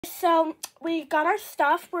So we got our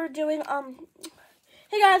stuff. We're doing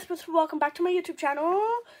hey guys, welcome back to my YouTube channel.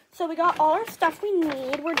 So we got all our stuff we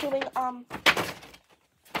need. We're doing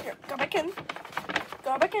here, go back in.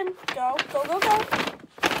 Go back in. Go.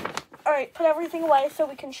 Alright, put everything away so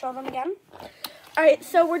we can show them again. Alright,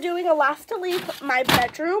 so we're doing a last to leave my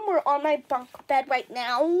bedroom. We're on my bunk bed right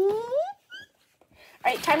now.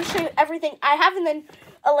 Alright, time to show you everything I have, and then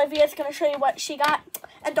Olivia's going to show you what she got.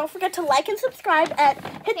 And don't forget to like and subscribe and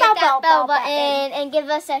hit that bell button and give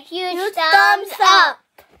us a huge thumbs up.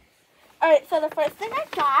 Alright, so the first thing I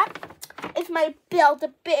got is my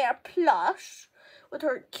Build-A-Bear plush with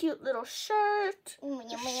her cute little shirt.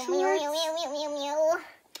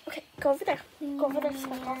 Okay, go over there. Go over there,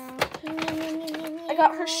 Sprinkles. I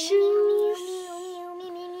got her shoes.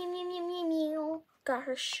 Got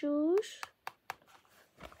her shoes.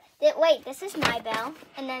 Wait, this is my bell,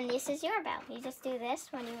 and then this is your bell. You just do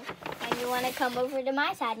this when you want to come over to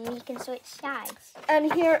my side, and you can switch sides.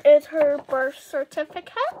 And here is her birth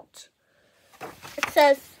certificate. It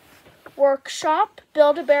says workshop,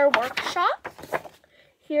 Build-A-Bear workshop.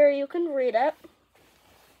 Here you can read it.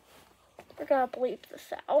 We're gonna bleep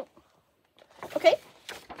this out. Okay.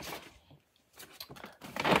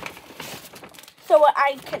 So what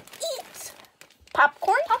I can eat: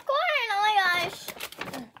 popcorn. Oh my gosh.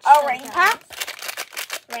 A ring pop.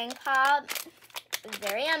 Ring pop.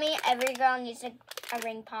 Very yummy. Every girl needs a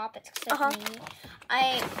ring pop except me.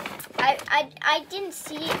 I didn't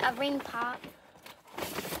see a ring pop.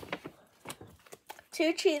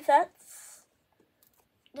 2 Cheez-Its.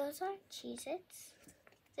 Those are Cheez-Its.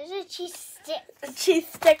 Those are cheese sticks. Cheese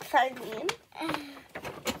sticks, I mean.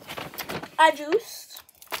 A juice.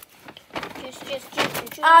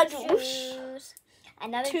 Juice.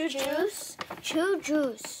 Another 2 juice. 2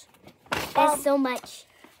 juice. There's so much.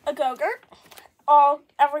 A Go-Gurt.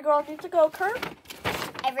 Every girl needs a Go-Gurt.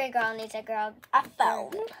 Every girl needs a girl. A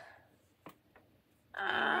phone.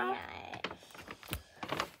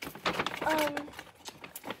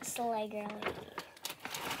 Slay girly.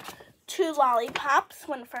 2 lollipops.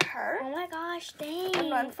 One for her. Oh my gosh, thanks. And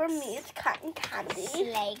one for me. It's cotton candy.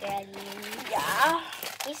 Slay girly. Yeah.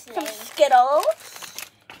 We slay. Some Skittles.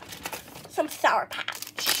 Some Sour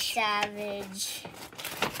Patch. Savage.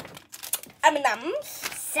 M&M's.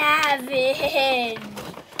 Savage.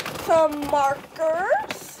 Some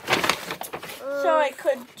markers. So I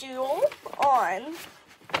could do on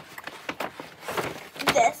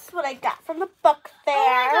this, what I got from the book fair. Oh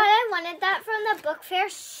my god, I wanted that from the book fair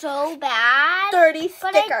so bad. 30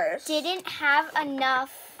 stickers. But I didn't have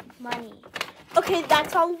enough money. Okay,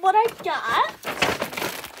 that's all what I got.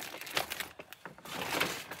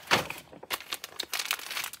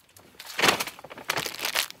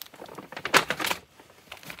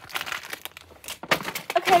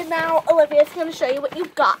 Okay, now Olivia's going to show you what you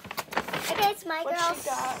got. Okay, it's my What girls. she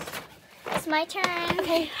got. It's my turn.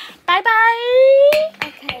 Okay, bye-bye.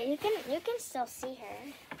 Okay, you can still see her.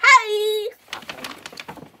 Hi.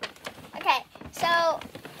 Okay, so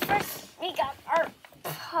first we got our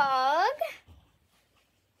pug.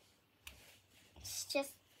 It's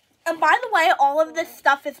just And by the way, all of this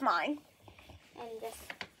stuff is mine. and this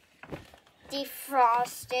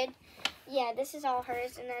defrosted. Yeah, this is all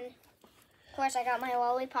hers, and then of course I got my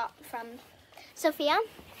lollipop from Sophia.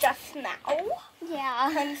 Just now. Yeah.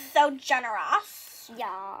 I'm so generous.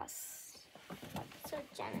 Yes. So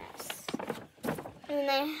generous. And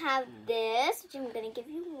I have this, which I'm gonna give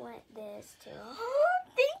you this too.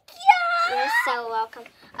 Thank you. You're so welcome.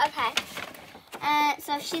 Okay.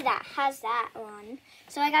 So she has that one.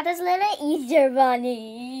 So I got this little Easter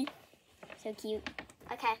bunny. So cute.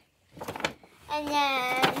 Okay. And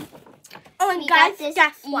then Oh, and we guys, got this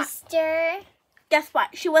guess what? Easter. Guess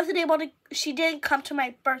what? She didn't come to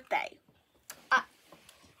my birthday. I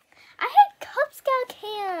had Cub Scout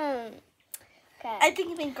camp. Okay. I think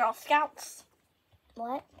you mean Girl Scouts.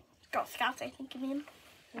 What? Girl Scouts, I think you mean.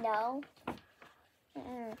 No.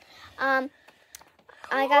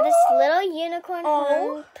 I got this little unicorn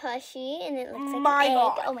horn plushie, and it looks like my an egg.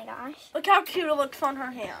 God. Oh my gosh. Look how cute it looks on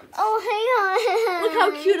her hands. Oh my god. Look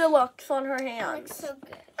how cute it looks on her It hands. looks so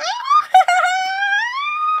good.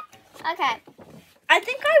 Okay. I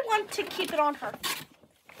think I want to keep it on her.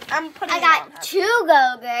 I'm putting I it on her. got 2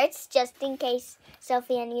 Go-Gurts just in case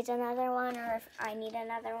Sophia needs another one, or if I need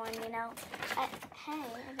another one, you know. Hey,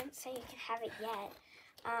 I didn't say you can have it yet.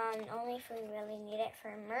 Only if we really need it for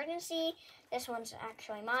emergency. This one's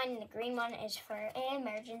actually mine, and the green one is for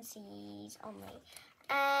emergencies only.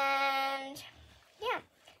 And yeah,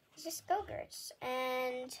 it's just Go-Gurts.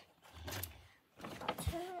 And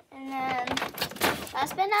then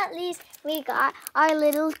last but not least, we got our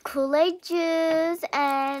little Kool-Aid juice,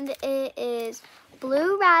 and it is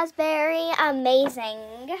blue raspberry,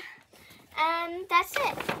 amazing. And that's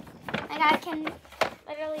it. Like, I can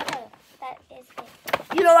literally tell you, that is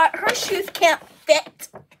it. You know what? Her shoes can't fit.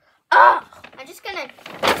 Oh. I'm just gonna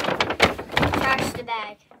trash the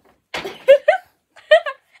bag.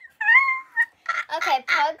 Okay,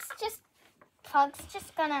 Pug's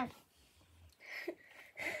just gonna.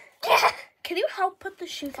 Can you help put the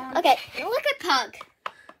shoes on? Okay, look at Pug.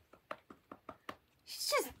 She's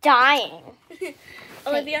just dying.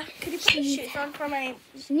 Olivia, can you put the shoes on for my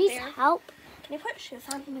She needs bear? help. Can you put shoes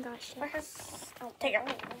on? Oh my gosh. For her? Yes. Oh, Take her. Oh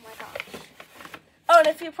my gosh. Oh, and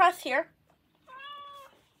if you press here.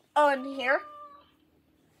 Oh, and here.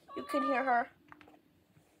 You can hear her.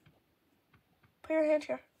 Put your hand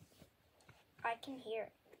here. I can hear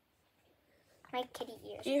it. My kitty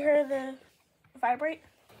ears. Do you hear the vibrate?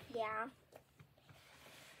 Yeah.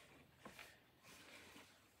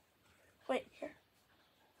 Wait, here.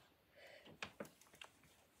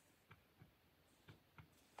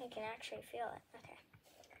 I can actually feel it.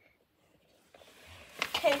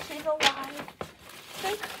 Okay. Okay, she's alive. I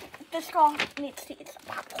think this girl needs to eat some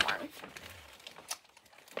popcorn.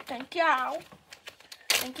 Thank you.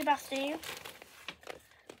 Thank you, bestie.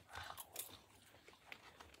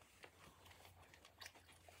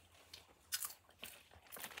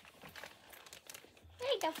 There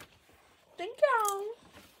you go. Thank you.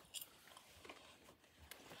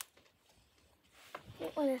 I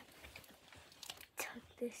want to tuck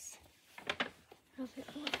this a little bit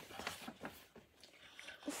more.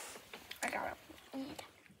 I got it.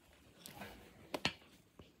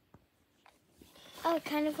 Oh, it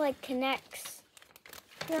kind of like connects.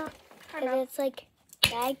 Yeah, kind Because of. it's like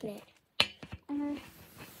magnet. Mm-hmm.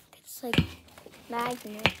 It's like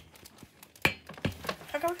magnet.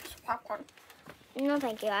 I got some popcorn. No,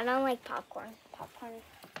 thank you. I don't like popcorn. Popcorn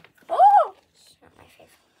Oh! is not my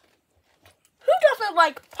favorite. Who doesn't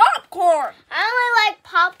like popcorn? I only like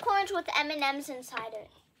popcorns with M&Ms inside it.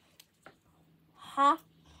 Huh?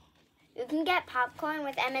 You can get popcorn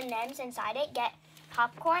with M&Ms inside it. Get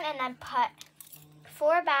popcorn and then put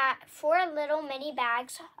four little mini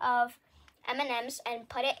bags of M&Ms and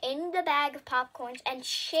put it in the bag of popcorns and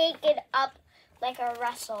shake it up like a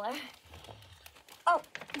wrestler. Oh,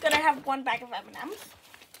 then I have one bag of M&Ms.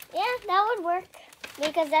 Yeah, that would work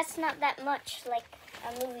because that's not that much like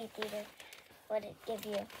a movie theater would it give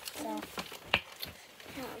you. So,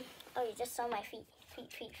 oh, you just saw my feet.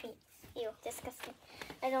 Feet. Ew, disgusting.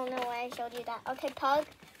 I don't know why I showed you that. Okay,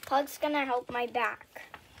 Pug's gonna help my back.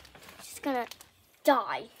 She's gonna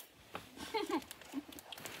die.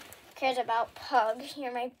 Cares about Pug?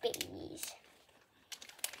 You're my babies.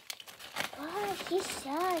 Oh, she's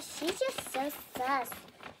sus. She's just so sus.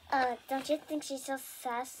 Don't you think she's so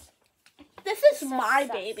sus? This is So my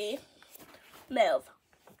sus. baby. Move.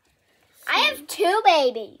 I have 2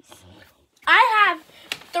 babies. I have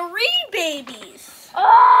 3 babies.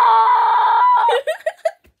 Oh!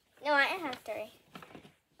 No, I have 3.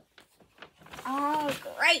 Oh,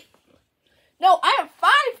 great. No, I have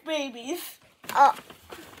 5 babies. Oh.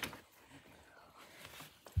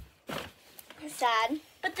 Sad.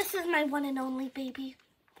 But this is my one and only baby.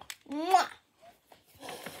 Mwah.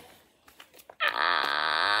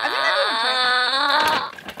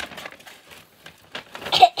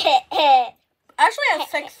 Actually, I have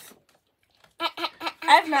 6. I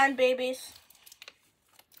have 9 babies.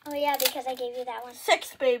 Oh yeah, because I gave you that one.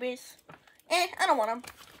 6 babies. I don't want them.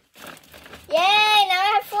 Yay! Now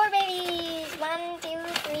I have 4 babies. 1, 2,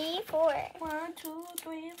 3, 4. 1, 2,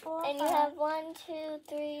 3, 4, And you 5. have 1, 2,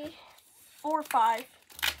 3. 4, 5.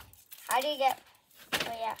 How do you get?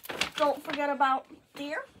 Oh yeah. Don't forget about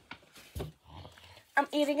deer. I'm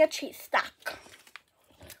eating a cheese stack.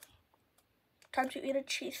 Time to eat a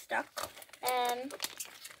cheese stack.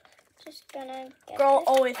 Just gonna get Girl this.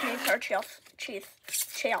 always needs her cheese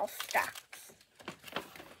stacks.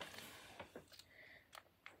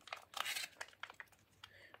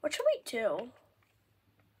 What should we do?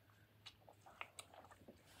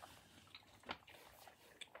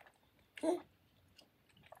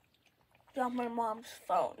 On my mom's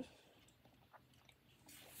phone.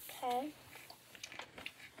 Okay.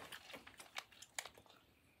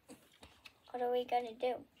 What are we gonna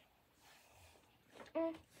do?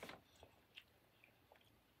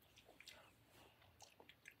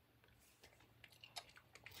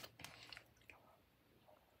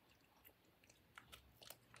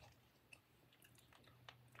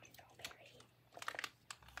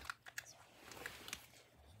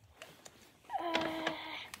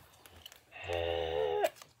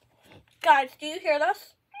 Guys, do you hear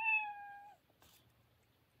this?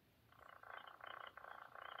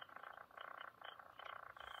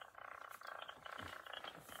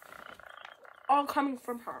 all coming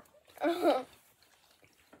from her.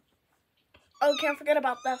 Oh, can't forget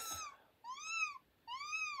about this.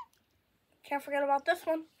 Can't forget about this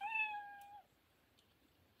one.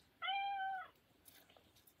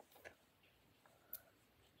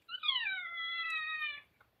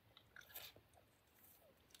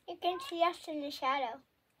 You can see us in the shadow.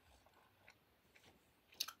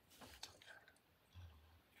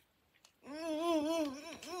 Look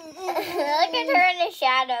at her in the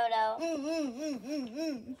shadow, though.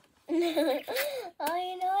 Oh,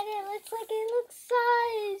 you know what it looks like? It looks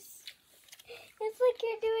size. It's like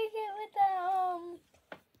you're doing it with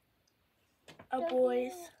A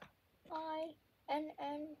boys. W-I-N-N-E-R.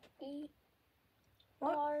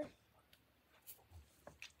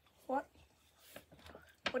 What?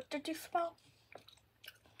 What did you spell?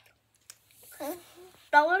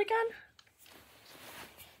 Spell it again.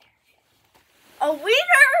 A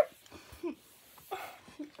wiener.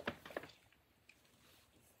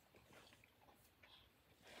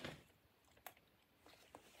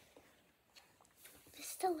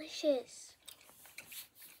 It's delicious.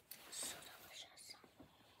 So delicious.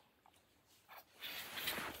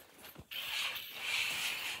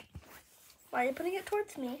 Why are you putting it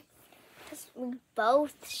towards me? Because we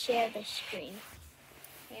both share the screen,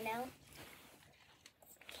 you know?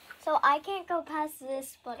 So I can't go past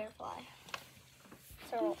this butterfly.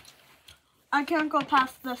 So I can't go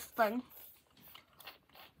past this thing.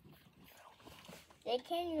 they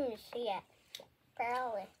can't even see it.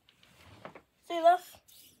 Barely. See this?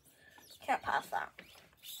 Can't pass that.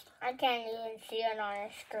 I can't even see it on a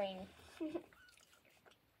screen.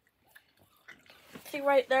 See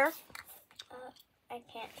right there? I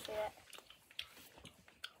can't see it.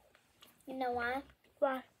 You know why?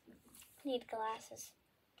 Why? I need glasses.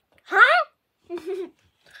 Huh?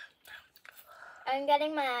 I'm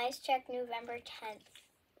getting my eyes checked November 10th.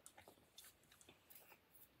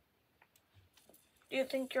 Do you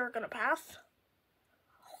think you're gonna pass?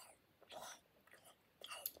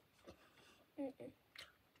 Mm-mm.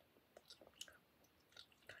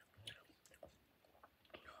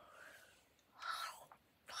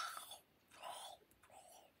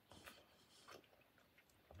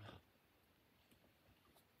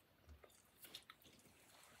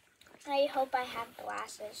 I hope I have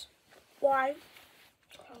glasses. Why?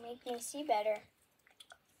 It'll make me see better.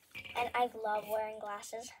 And I love wearing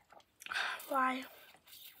glasses. Why?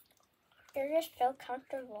 They're just so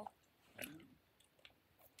comfortable.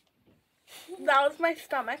 That was my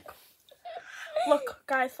stomach. Look,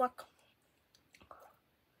 guys, look.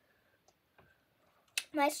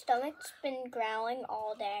 My stomach's been growling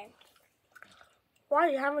all day. Why?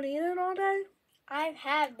 You haven't eaten all day? I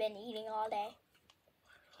have been eating all day.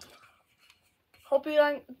 Hope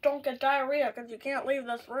you don't get diarrhea because you can't leave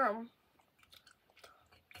this room.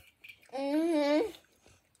 Mm-hmm.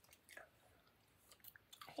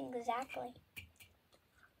 Exactly.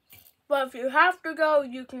 But if you have to go,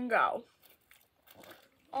 you can go.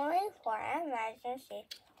 Only for emergency.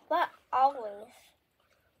 But always.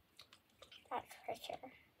 That's for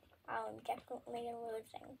sure. I'm definitely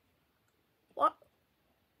losing. What?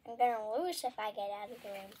 I'm gonna lose if I get out of the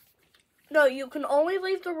room. No, you can only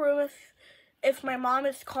leave the room if my mom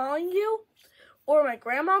is calling you, or my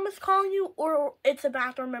grandmom is calling you, or it's a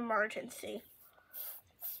bathroom emergency.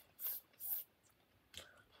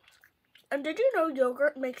 And did you know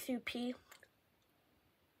yogurt makes you pee?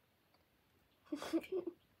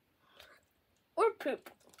 Or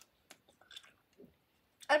poop.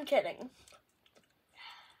 I'm kidding.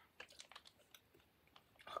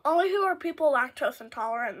 Only who are people lactose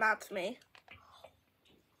intolerant, that's me.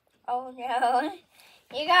 Oh no.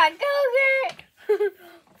 You got yogurt!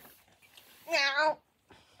 Meow.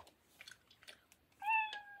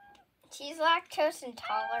 She's lactose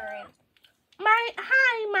intolerant.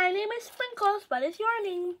 Hi, my name is Sprinkles. What is your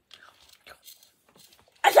name?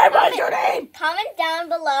 I said, what is your name? Comment down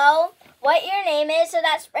below what your name is so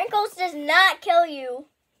that Sprinkles does not kill you.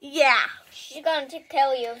 Yeah. She's going to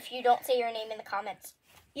kill you if you don't say your name in the comments.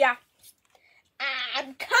 Yeah.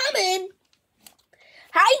 I'm coming.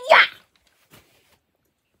 Hiya!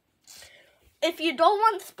 If you don't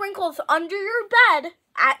want Sprinkles under your bed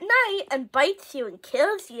at night and bites you and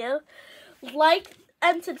kills you, like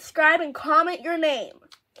and subscribe and comment your name,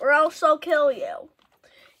 or else she'll kill you.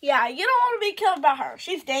 Yeah, you don't want to be killed by her.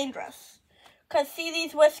 She's dangerous. Because see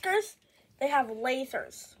these whiskers? They have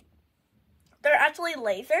lasers. They're actually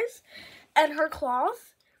lasers. And her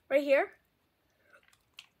claws, right here,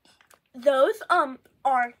 those are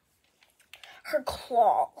her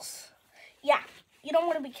claws. Yeah, you don't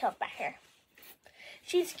want to be killed by her.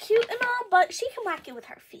 She's cute and all, but she can whack you with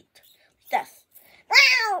her feet. This.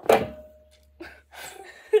 Wow!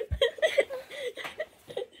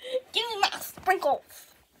 sprinkles.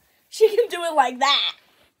 She can do it like that.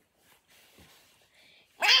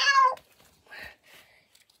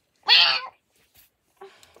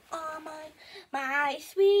 Oh, my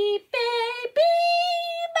sweet baby,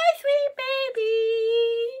 my sweet baby.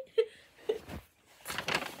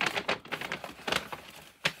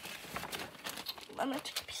 I'm going to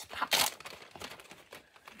take a piece of pop.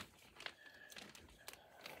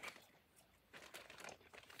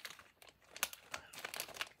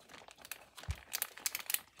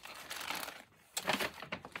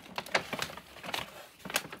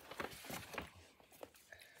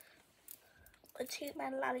 Let's eat my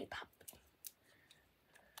lollipop.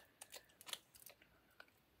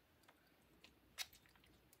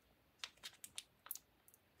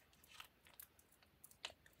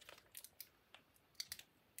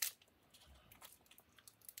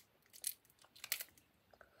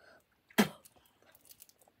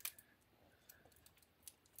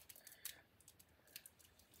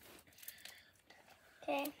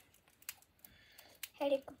 Okay.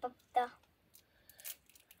 Helicopter.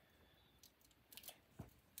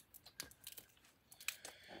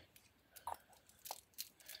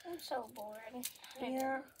 I'm so bored.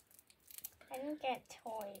 Yeah. I didn't get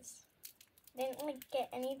toys. Didn't like get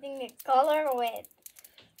anything to color with.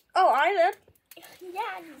 Oh, I did.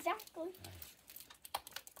 Yeah, exactly.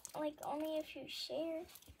 Like only if you share.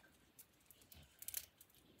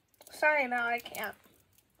 Sorry, now I can't.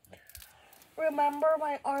 Remember,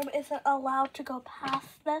 my arm isn't allowed to go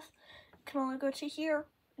past this. It can only go to here.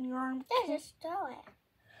 And your arm Yeah, can't. just throw it.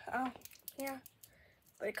 Oh, yeah.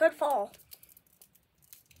 But it could fall.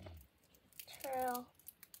 True.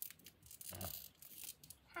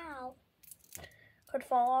 How? Could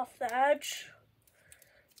fall off the edge.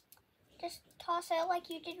 Just toss it like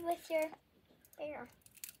you did with your bear.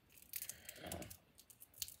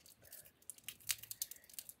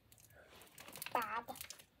 Bob.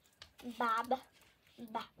 Bob.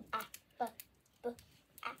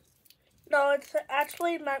 No, it's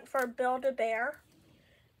actually meant for build a bear.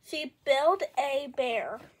 See, build a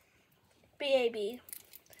bear. B-A-B.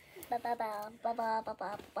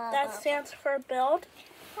 That stands for build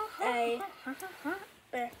a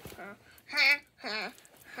bear.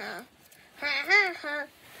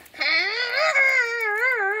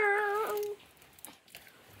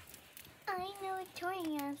 I know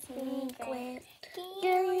Victoria's Secret.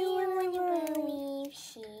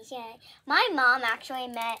 My mom actually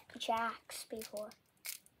met Jax before.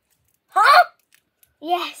 Huh?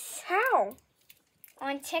 Yes. How?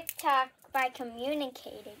 On TikTok by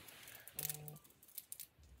communicating.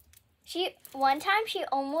 One time she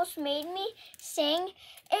almost made me sing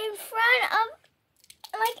in front of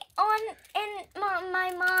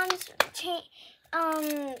my mom's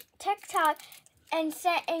TikTok and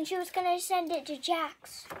she was gonna send it to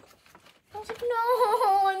Jax. I was like,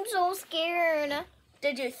 no, I'm so scared.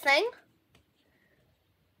 Did you sing?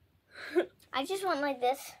 I just went like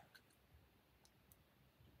this.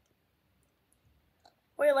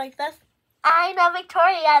 Were you like this? I know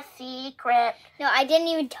Victoria's Secret. No, I didn't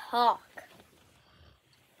even talk.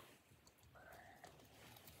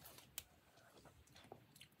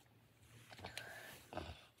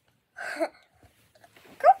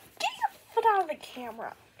 Girl, get your foot out of the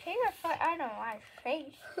camera. Take your foot out of my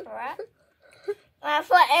face, right? My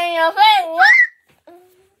foot in your face, what?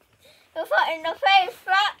 Your foot in the face,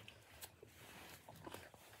 right?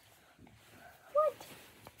 What?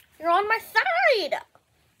 You're on my side.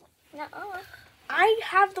 Nuh-uh. I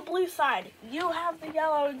have the blue side. You have the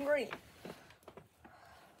yellow and green.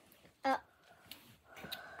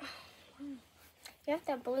 You have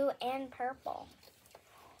the blue and purple.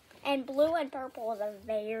 And blue and purple is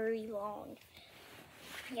very long.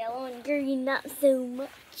 Yellow and green, not so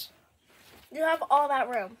much. You have all that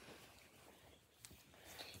room.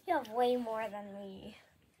 You have way more than me.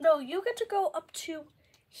 No, you get to go up to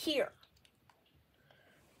here.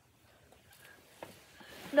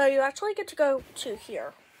 No, you actually get to go to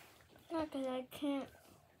here. No, because I can't.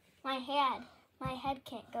 My head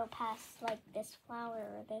can't go past like this flower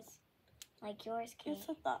or this, like yours can. You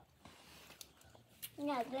said that.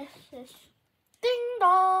 Yeah, this is. Ding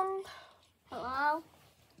dong. Hello?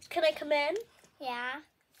 Can I come in? Yeah.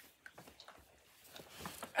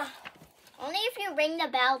 Only if you ring the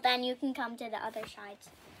bell, then you can come to the other sides.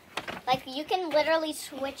 Like, you can literally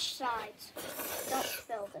switch sides. Don't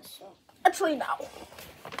spill this though. Actually, no.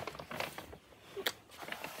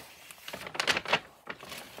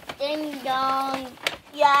 Ding dong.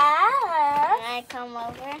 Yes. Can I come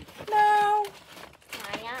over? No.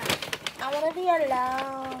 Why not? I want to be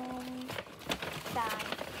alone. Fine.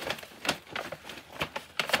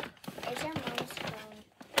 Is your mom's phone?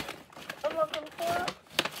 I'm not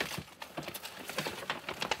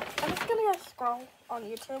girl on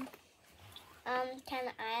YouTube? Can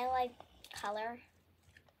I like color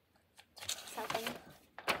something?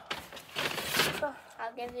 Sure.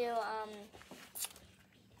 I'll give you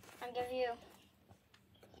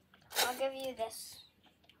this.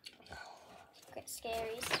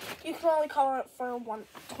 Scaries. You can only color it for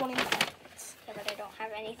 20 minutes. Yeah, but I don't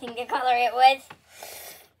have anything to color it with.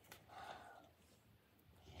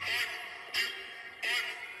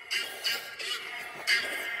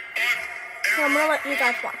 So I'm gonna let you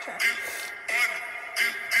guys watch it.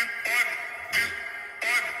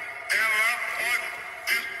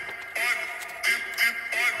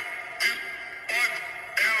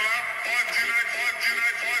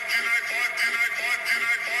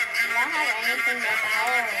 I don't have anything to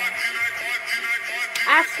color with.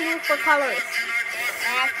 Ask me for colors. I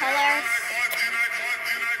have colors.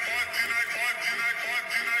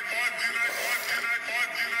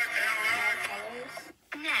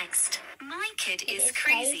 Next, my kid is is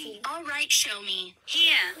crazy. crazy. All right, show me.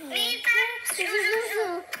 Here.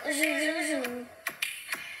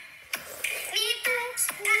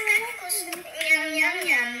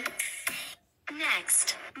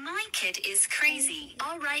 Next, my kid is crazy.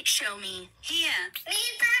 All right, show me. Here.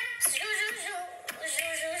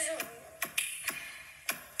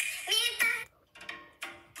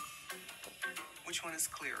 Which one is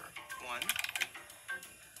clearer? 1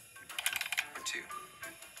 or 2?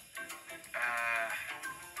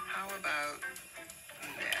 How about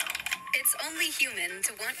now? It's only human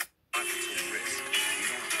to want. Pockets and wrist. You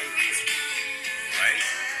don't take this. Right?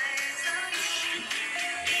 And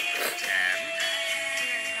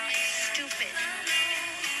Stupid.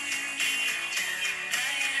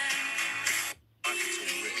 pockets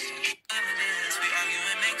and wrist. We argue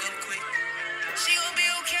and make up quick. She gon' be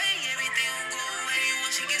okay, everything will go away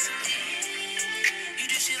once she gets some dick. You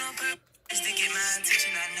do shit on purpose to get my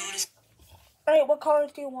attention, I knew this. Alright, what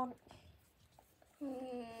colors do you want?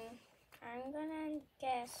 I'm gonna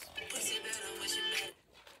guess. Pussy better, wish it better.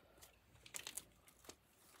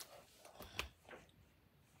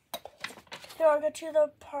 Here, I'll get you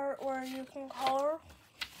the part where you can color.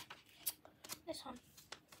 This one.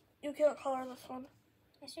 You can't color this one.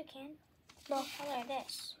 Yes, you can. No, Color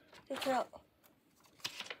this. you can't.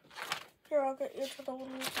 Here, I'll get you to the one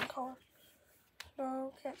you can color.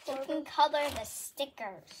 No, can't You color can this. color the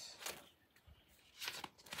stickers.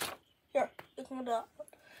 Here, you can do that.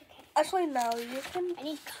 Actually, no, you can. I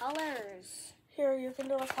need colors. Here, you can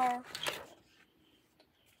do a color.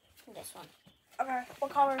 This one. Okay,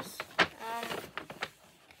 what colors?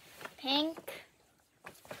 Pink.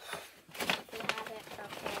 We have it.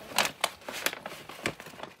 Purple.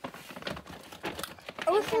 I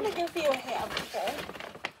was gonna give you a handful.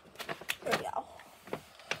 There you go.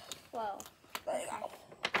 Whoa. There you go.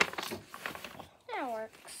 That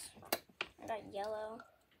works. I got yellow.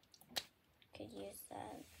 Could use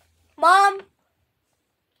that. Mom!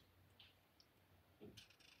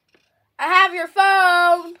 I have your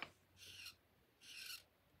phone!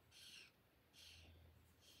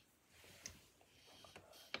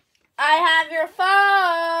 I have your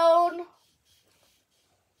phone!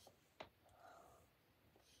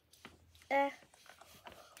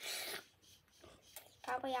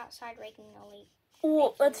 Probably outside raking a leak.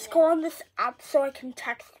 Ooh, let's go on this app so I can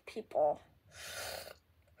text people.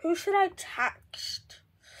 Who should I text?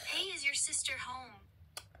 Hey, is your sister home?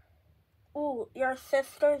 Ooh, your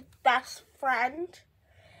sister's best friend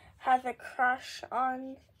has a crush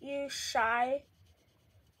on you, Shy.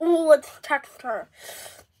 Ooh, let's text her.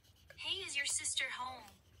 Hey, is your sister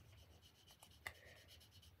home?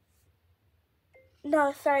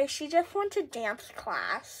 No, sorry, she just went to dance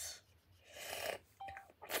class.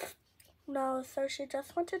 No, so she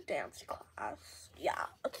just went to dance class. Yeah,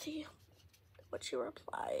 let's see what she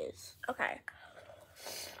replies. Okay.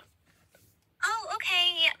 Oh,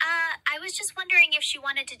 okay. I was just wondering if she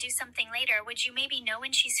wanted to do something later. Would you maybe know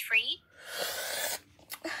when she's free?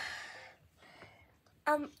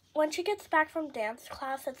 When she gets back from dance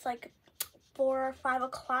class, it's like 4 or 5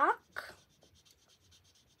 o'clock.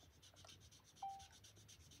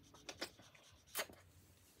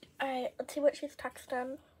 Alright, let's see what she's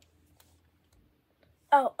texting.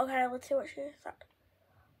 Oh, okay, let's see what she said.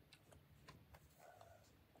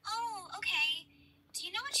 Oh, okay. Do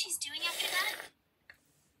you know what she's doing after that?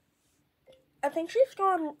 I think she's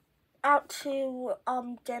going out to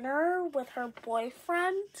dinner with her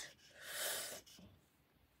boyfriend.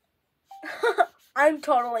 I'm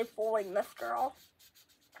totally fooling this girl.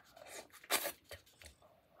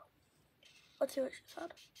 Let's see what she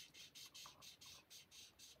said.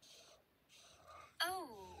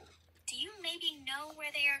 Oh, do you maybe know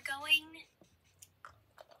where they are going?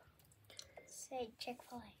 Say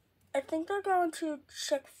Chick-fil-A. I think they're going to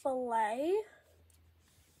Chick-fil-A.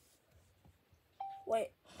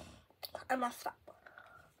 Wait, I messed up.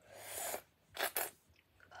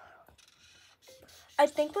 I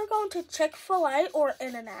think they're going to Chick-fil-A or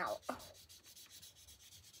In-N-Out.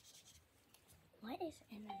 What is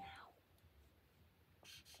In-N-Out?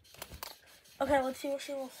 Okay, let's see what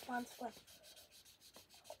she responds with.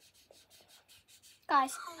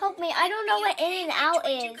 Guys, help me. I don't know what In-N-Out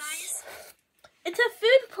Joined you is. guys? It's a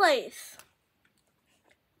food place.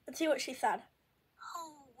 Let's see what she said.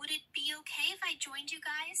 Oh, would it be okay if I joined you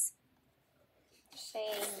guys?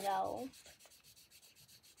 Say no.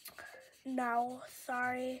 No,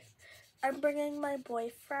 sorry. I'm bringing my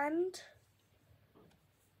boyfriend.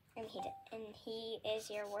 And he is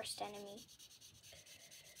your worst enemy.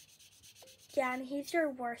 Yeah, and he's your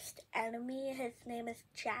worst enemy. His name is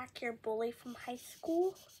Jack, your bully from high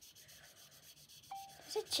school.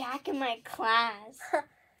 There's a Jack in my class.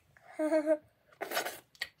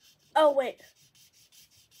 Oh, wait.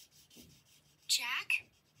 Jack?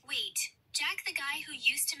 Wait, Jack the guy who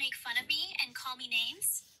used to make fun of me and call me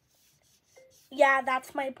names? Yeah,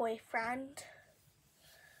 that's my boyfriend.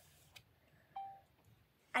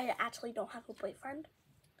 I actually don't have a boyfriend.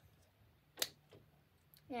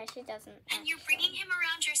 No, she doesn't. And you're bringing him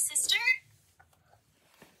around your sister?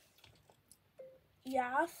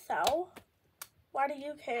 Yeah, so? Why do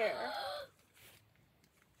you care?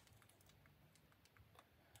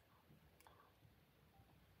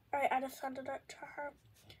 Alright, I just sent it to her.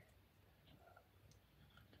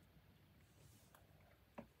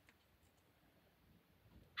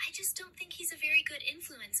 I just don't think he's a very good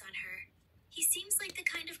influence on her. He seems like the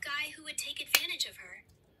kind of guy who would take advantage of her.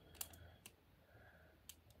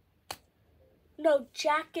 No,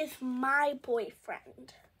 Jack is my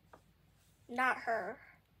boyfriend, not her.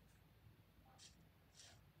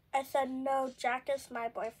 I said, no, Jack is my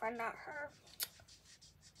boyfriend, not her.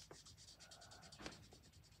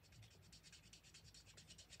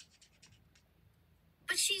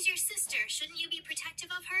 But she's your sister. Shouldn't you be protective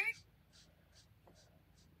of her?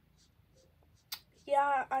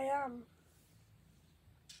 Yeah, I am.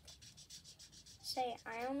 Say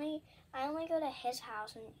I only go to his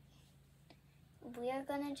house and we are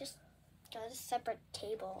gonna just go to separate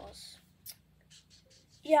tables.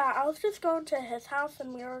 Yeah, I was just going to his house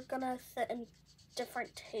and we were gonna sit in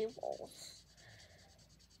different tables.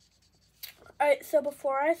 Alright, so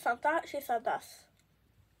before I sent that, she said this.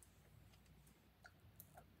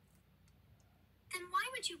 Then why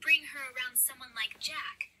would you bring her around someone like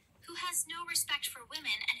Jack, who has no respect for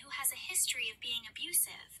women and who has a history of being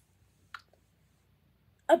abusive?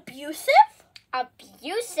 Abusive?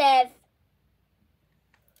 Abusive.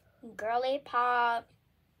 Girly pop.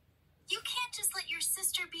 You can't just let your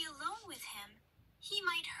sister be alone with him. He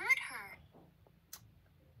might hurt her.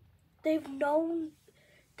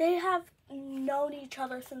 They have known each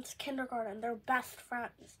other since kindergarten. They're best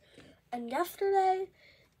friends. And yesterday,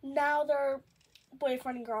 now they're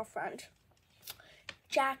boyfriend and girlfriend.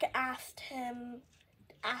 Jack asked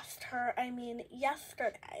her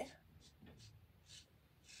yesterday.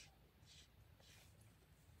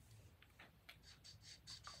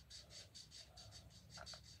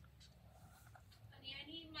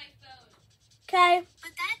 Okay.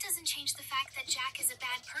 But that doesn't change the fact that Jack is a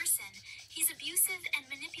bad person. He's abusive and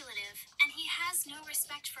manipulative, and he has no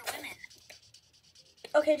respect for women.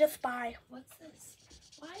 Okay, just bye. What's this?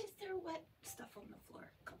 Why is there wet stuff on the floor?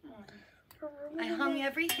 Come on. You're I ruining hung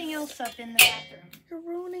everything else up in the bathroom. You're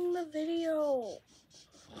ruining the video.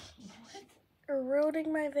 What? You're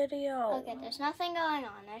ruining my video. Okay, there's nothing going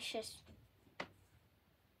on. That's just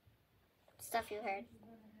stuff you heard.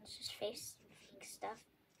 It's just fake stuff.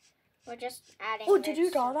 We're just adding. Oh, did you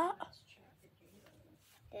this. draw that?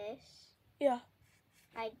 This. Yeah.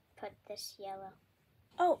 I put this yellow.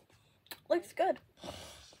 Oh, looks good.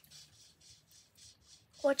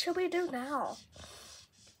 What should we do now?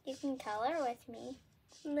 You can color with me.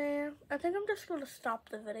 Nah, I think I'm just gonna stop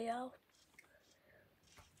the video.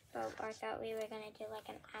 Oh, I thought we were gonna do like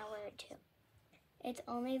an hour or two. It's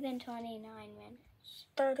only been 29 minutes.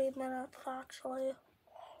 30 minutes actually.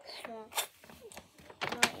 Well,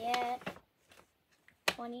 not yet.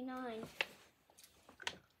 29.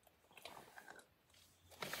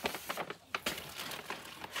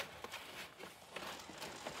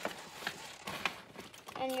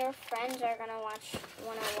 And your friends are gonna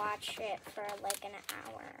wanna watch it for like an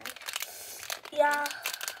hour. Yeah,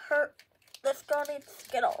 this girl needs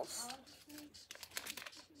Skittles.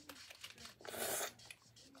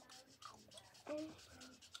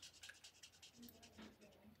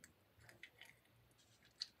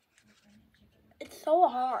 It's so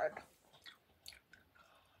hard.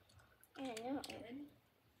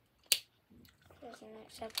 Isn't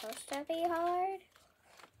it supposed to be hard?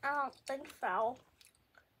 I don't think so.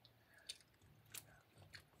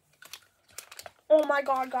 Oh my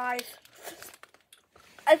god, guys.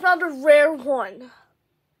 I found a rare one.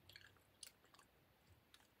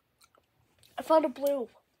 I found a blue.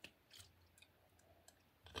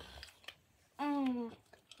 I'm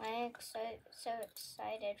so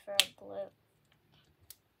excited for a blue.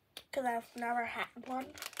 Because I've never had one.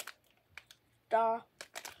 Duh.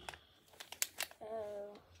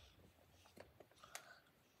 Oh.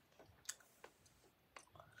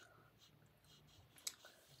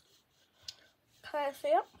 Can I see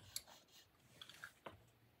it?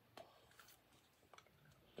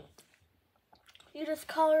 You just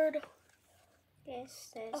colored.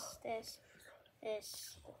 This, and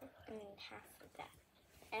half of that.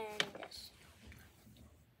 And this.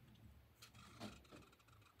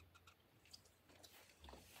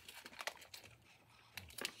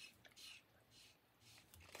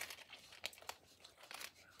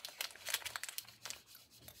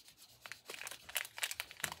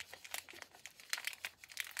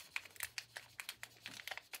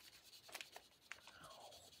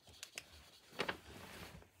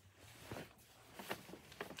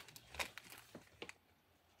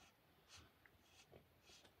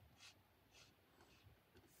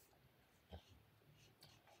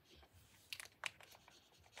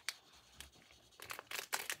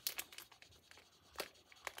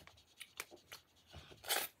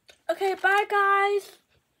 Okay, bye guys.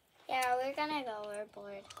 Yeah, we're gonna go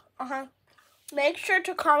overboard. Make sure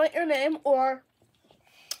to comment your name, or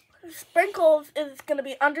Sprinkles is going to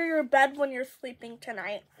be under your bed when you're sleeping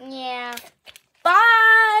tonight. Yeah.